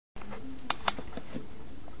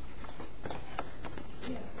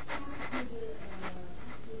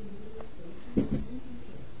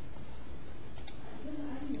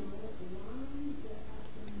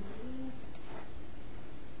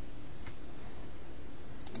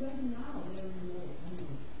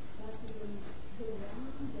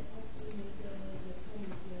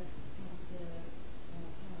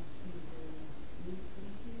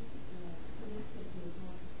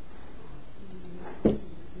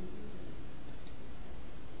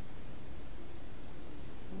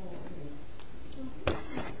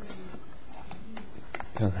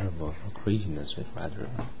craziness is rather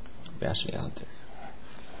vastly out there.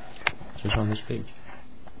 Just on this page.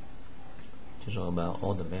 Just all about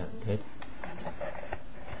all the men, okay?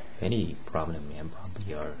 Any prominent men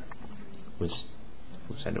probably are with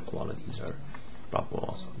full-centered qualities are probably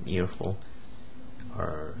also nearful,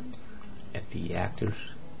 are FP actors,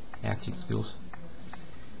 acting skills.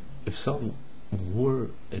 If some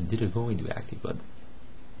didn't go into acting, but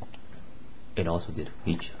it also did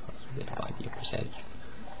reach, also did a 5-year percentage,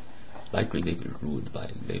 likely they were ruled by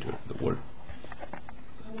later the war.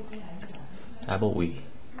 How about we?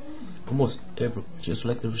 Almost ever, just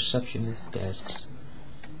like the receptionist desks,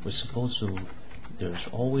 we're supposed to, there's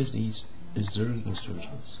always these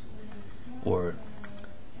insurgents, or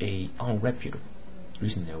a unreputable.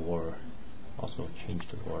 Recently, war also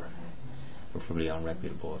changed the war, preferably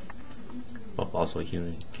unreputable. But also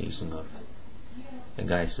hearing casing of the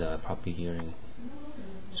guys probably hearing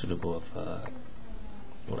suitable of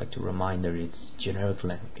would like to remind that it's generic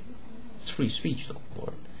language. It's free speech though,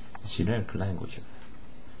 or it's generic language.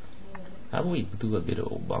 How about we do a bit of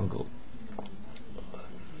Obongo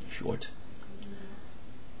short?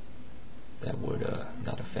 That word,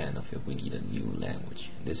 not a fan of it. We need a new language.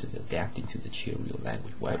 This is adapting to the Cheerio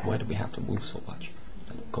language. Why do we have to move so much?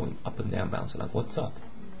 Like going up and down, bouncing like, what's up?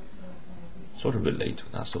 Sort of relate to,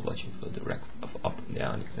 not so much for the direct of up and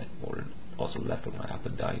down example, or also left and right, up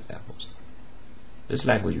and down examples. This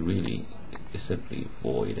language really is simply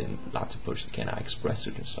void, and lots of persons cannot express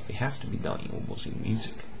certain stuff. It has to be done almost in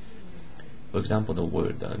music. For example, the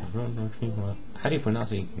word, how do you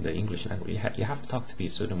pronounce it in the English language? You have to talk to be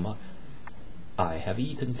a certain amount. I have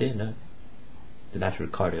eaten dinner. Then that's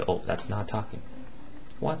recorded. Oh, that's not talking.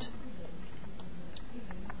 What?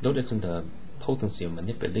 Notice in the potency of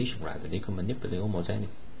manipulation, rather, they can manipulate almost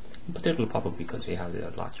anything. In particular, probably because they have their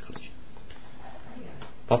logical issue.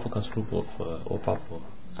 Proper construct of, or proper,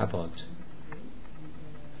 about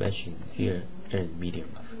mention here in medium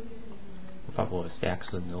of proper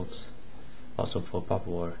stacks and notes. Also for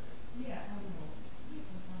proper,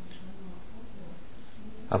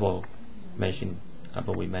 how about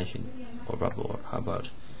we mention, or proper, how about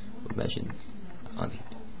we mention on the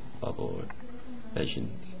proper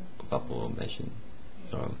mention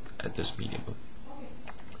at this medium of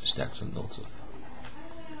stacks and notes of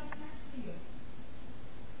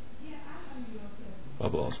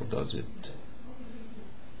Probalbe also does it.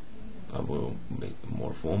 I will make it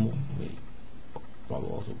more formal. May probably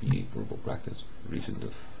also be a verbal practice. Reason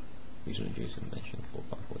Jason mentioned for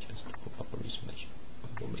proper just for proper reason mention.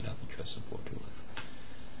 Probably may not be trust support to live.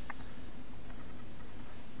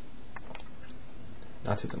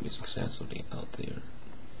 Not to them is extensively out there.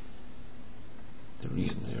 The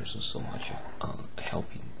reason there's so much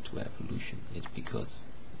helping to evolution is because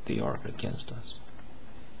they are against us.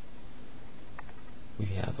 We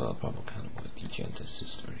have a proper accountability gentle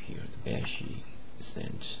sister here. The Banshee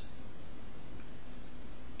sent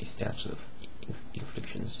a statue of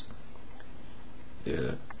inflictions.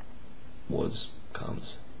 There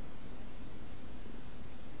comes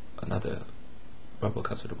another proper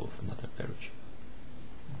considerable of another marriage.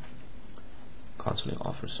 Constantly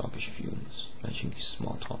offers soggish fumes, mentioning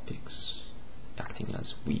small topics, acting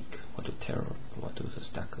as weak, what to terror, what to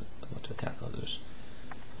attack others.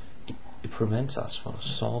 It prevents us from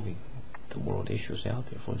solving the world issues out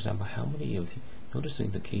there. For example, how many of you,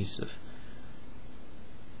 noticing the case of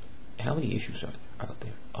how many issues are out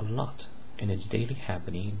there? A lot. And it's daily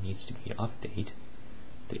happening, it needs to be updated.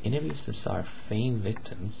 The enemies that are feigned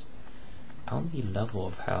victims on the level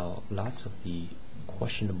of how lots of the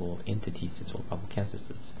questionable entities or probable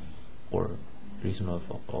candidates or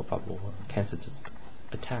reasonable or probable candidates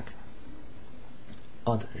attack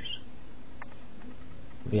others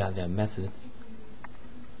via their methods,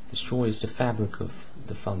 destroys the fabric of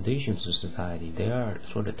the foundations of society. They are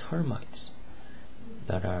sort of termites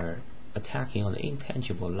that are attacking on the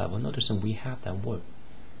intangible level. Notice we have that word.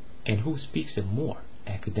 And who speaks it more?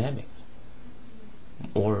 Academics.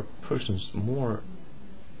 Or persons more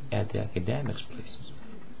at the academics places.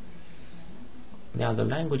 Now the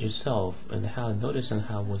language itself, and how noticing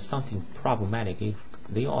how when something problematic,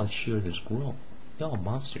 they all share this growth. They're all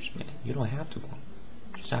monsters, man. You don't have to go.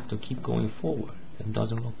 You just have to keep going forward and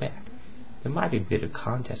doesn't look back. There might be a bit of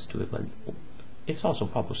contest to it, but it's also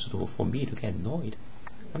possible for me to get annoyed.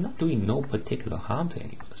 I'm not doing no particular harm to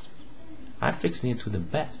anyone. I'm fixing it to the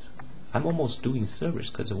best. I'm almost doing service,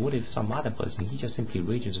 because what if some other person, he just simply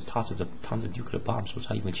rages and tosses tons of nuclear bombs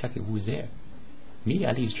without even checking who is there? Me,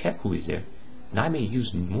 at least check who is there. And I may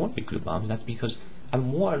use more nuclear bombs. That's because I'm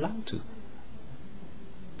more allowed to.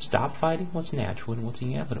 Stop fighting what's natural and what's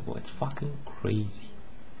inevitable. It's fucking crazy.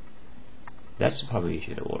 That's probably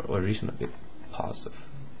or reason a bit positive,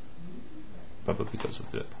 probably because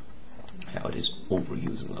of the how it is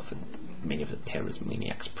overusing of it. Many of the terrorist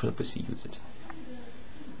maniacs purposely use it.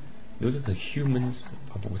 Those are the humans,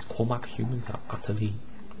 probably with Cormac humans, are utterly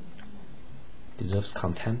deserves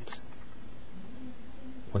contempt.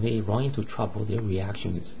 When they run into trouble, their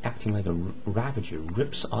reaction is acting like a ravager,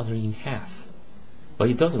 rips other in half.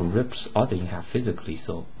 But it doesn't rip other in half physically,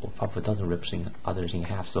 so or probably doesn't rip others in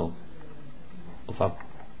half, so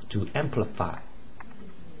to amplify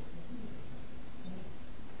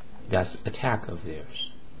that attack of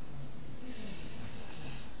theirs.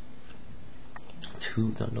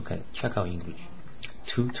 Check out English.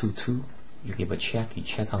 222. You give a check. You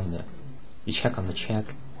check on the check.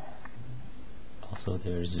 Also,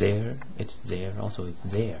 there's there. It's there. Also, it's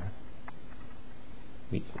there.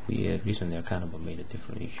 We recently kind of made a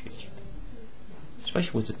differentiation,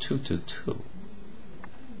 especially with the 222.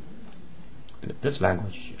 This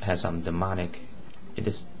language has some demonic. It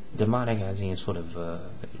is demonic as in sort of a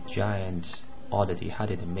giant oddity. How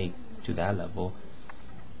did it make to that level?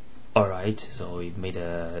 Alright, so it made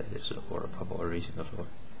for a probable reason for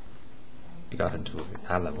it got into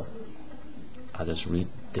that level. Others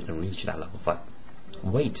didn't reach that level, but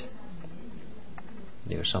wait,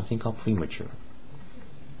 there's something called premature.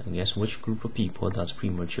 And guess which group of people does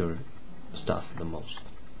premature stuff the most?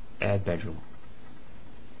 Add bedroom.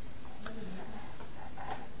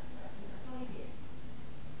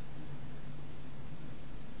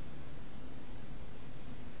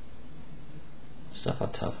 Stuff are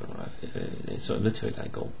tougher, right? So literally,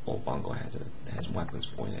 like, Bongo has weapons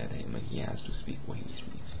pointed at him, and he has to speak when he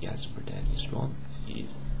speaks. He has to pretend he's strong.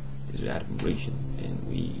 He's admiration, and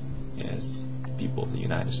we, as the people of the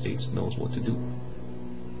United States, knows what to do.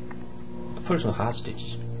 A personal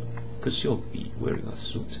hostage could still be wearing a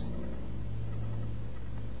suit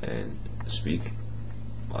and speak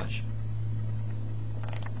much.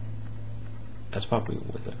 That's probably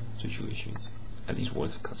worth a situation, at least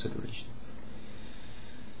worth a consideration.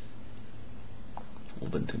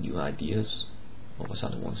 Open to new ideas. All of a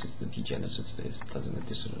sudden, once the degenesis doesn't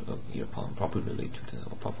disappear upon properly relate to the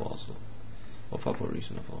proper also, or proper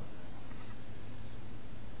reason for.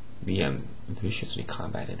 Me, I'm viciously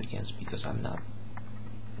combated against because I'm not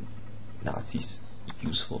Nazi's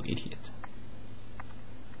useful idiot.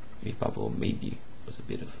 Probable maybe was a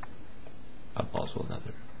bit of also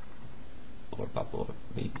another, or probable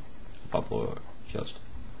maybe, probable just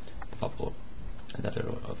probable another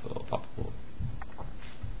of probable.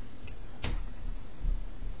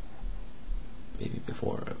 Maybe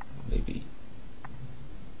before, maybe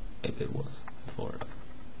if it was before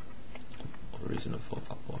a reason for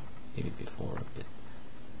Papua, maybe before it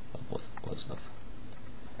was of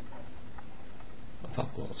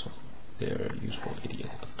Papua also. They're useful idiot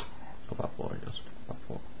of Papua, just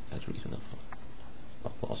Papua as reason of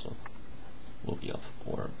Papua also will be of,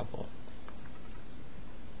 or Papua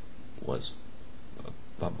was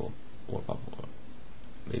Papua, or Papua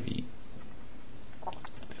maybe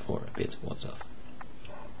before a bit was of.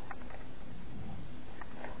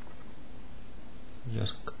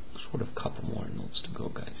 Just sort of a couple more notes to go,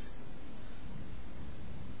 guys.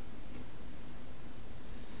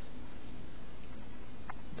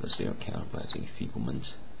 Does their count as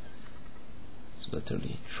enfeeblement? It's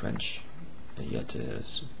literally trench, and yet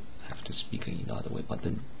have to speak in another way. But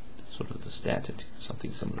then, sort of the static,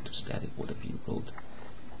 something similar to static would have been wrote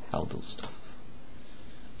out those stuff.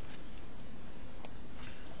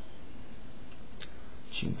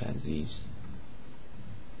 Chimpanzees,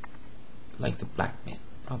 like the black man,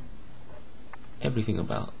 almost everything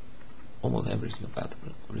about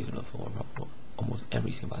the reason of almost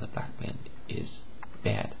everything about the black man is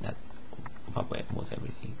bad. That probably almost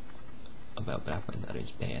everything about black man that is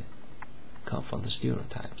bad come from the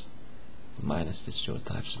stereotypes. Minus the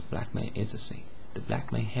stereotypes, the black man is a saint. The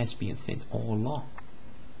black man has been a saint all along.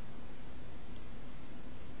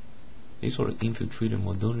 They sort of infiltrated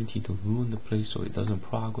modernity to ruin the place so it doesn't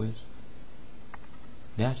progress.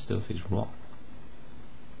 That stuff is wrong.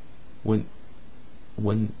 When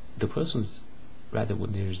the person's, rather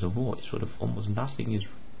when there is a void, sort of almost nothing is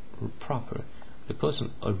proper, the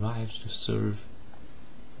person arrives to serve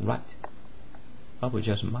right. Probably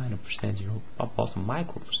just a minor percentage, or also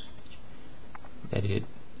micro percentage, that it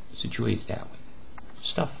situates that way.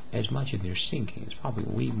 Stuff, as much as they're thinking, is probably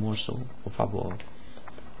way more so, or probably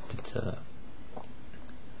it's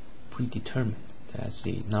predetermined. As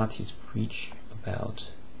the Nazis preach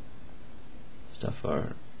about stuff,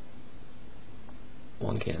 are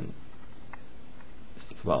one can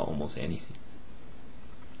think about almost anything.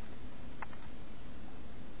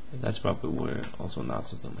 That's probably where also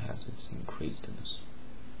Nazism has its increasedness.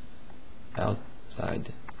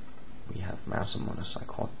 Outside, we have massive amount of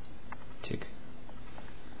psychotic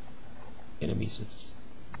enemies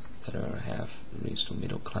that have raised to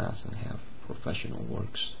middle class and have professional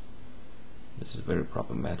works. This is very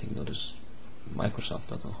problematic. Notice Microsoft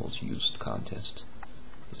doesn't hold used contest.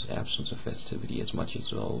 There's absence of festivity as much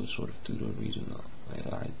as always sort of due to a reason.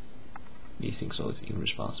 I think so. It's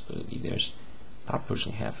irresponsibility. There's that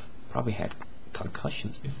person probably had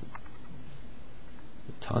concussions before.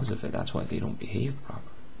 Tons of it. That's why they don't behave properly.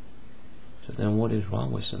 So then, what is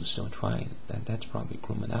wrong with them still trying? That's probably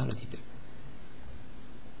criminality there.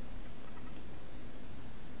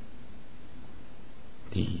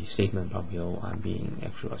 The statement probably, oh, I'm being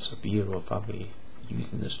extra severe, or probably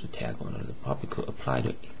using this to tag on another, probably could apply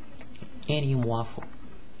to any waffle.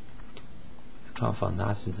 Trump for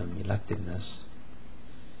Nazism, electedness,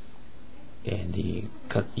 and the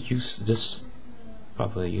use this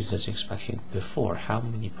expression before how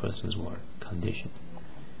many persons were conditioned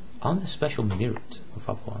on the special merit,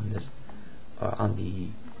 on this, on the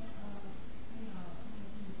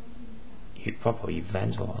proper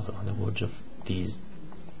event, or on the words of these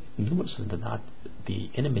numerous the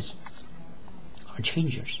enemies are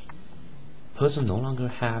changers. Person no longer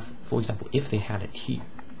have, for example, if they had a tea,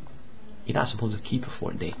 you're not supposed to keep it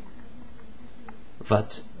for a day,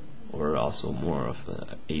 but or also more of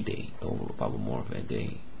a day, or probably more of a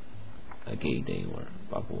day, a gay day, or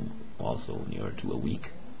probably also nearer to a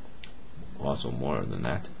week, or also more than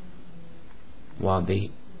that. While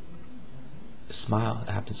they smile,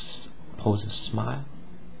 have to pose a smile,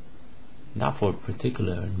 not for a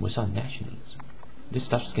particular and without nationalism. This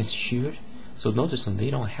stuff gets shared. So notice them,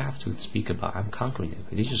 they don't have to speak about I'm conquering them,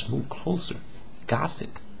 they just move closer,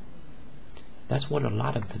 gossip. That's what a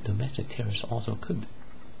lot of the domestic terrorists also could do.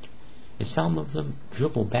 And some of them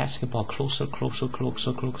dribble basketball closer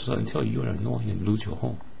until you're annoying and lose your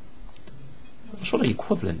home. Sort of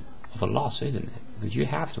equivalent of a loss, isn't it? Because you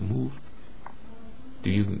have to move.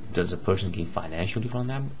 Does a person gain financially from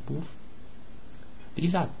that move?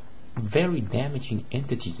 These are very damaging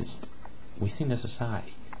entities within the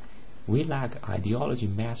society. We lack ideology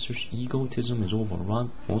masters. Egotism is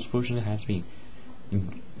overrun. Most person has been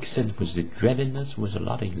sent with the dreadedness with a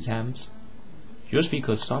lot of exams. Just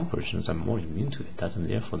because some persons are more immune to it doesn't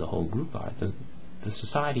therefore the whole group are. The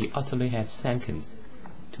society utterly has sunken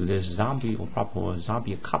to this zombie or proper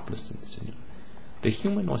zombie apocalypse. The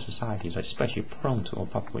humanoid societies are especially prone to, or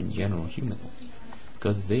proper in general, humanoids,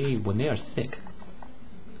 because when they are sick,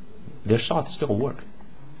 their thoughts still work.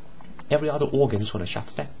 Every other organ sort of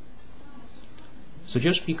shuts down. So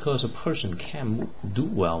just because a person can do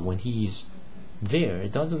well when he's there,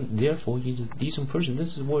 it doesn't therefore he's a decent person.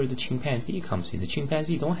 This is where the chimpanzee comes in. The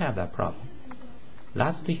chimpanzee don't have that problem.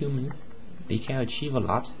 Lots of the humans, they can achieve a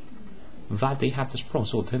lot, but they have this problem.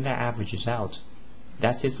 So then that averages out.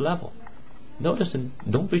 That's its level. Notice,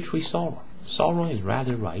 don't betray sorrow. Sorrow is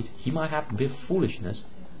rather right. He might have a bit of foolishness,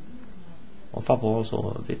 or probably also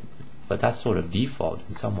a bit, but that's sort of default,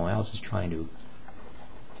 and someone else is trying to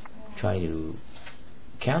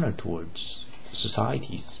counter towards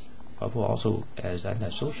societies, probably also as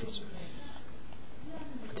antisocials.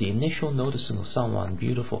 The initial noticing of someone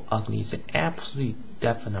beautiful, ugly is an absolutely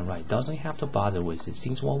definite right. Doesn't have to bother with it.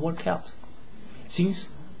 Things won't work out. Since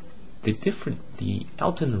the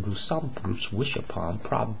alternate route some groups wish upon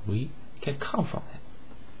probably can come from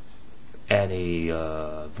it at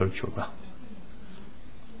a virtual realm.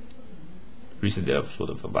 Recently, they're sort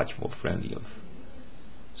of much more friendly of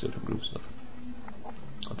certain groups of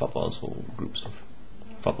also groups of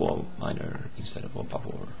Papa minor instead of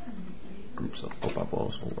Papa groups of Papa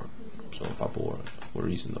also work. So Papa were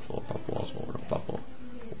reason for Papa also or Papa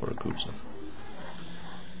or groups of